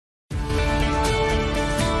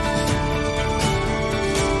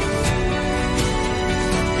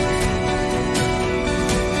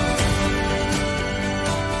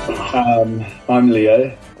I'm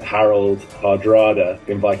Leo, Harold Hardrada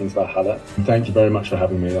in Vikings Valhalla. Thank you very much for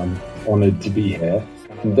having me. I'm honoured to be here.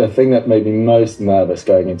 The thing that made me most nervous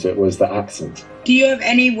going into it was the accent. Do you have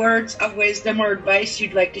any words of wisdom or advice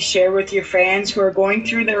you'd like to share with your fans who are going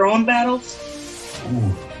through their own battles?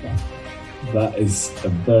 Oh, that is a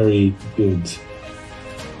very good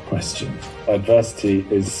question. Adversity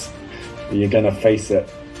is, you're going to face it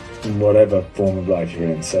in whatever form of life you're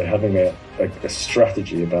in, so having a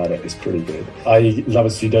strategy about it is pretty good. I love a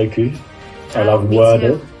Sudoku. I love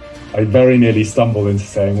Wordle. I very nearly stumbled into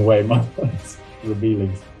saying away my words,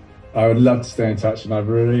 revealing. I would love to stay in touch, and I've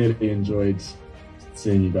really enjoyed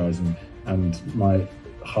seeing you guys, and my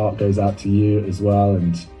heart goes out to you as well,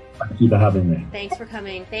 and thank you for having me. Thanks for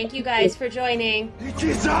coming. Thank you guys for joining. It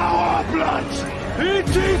is our blood! It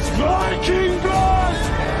is Viking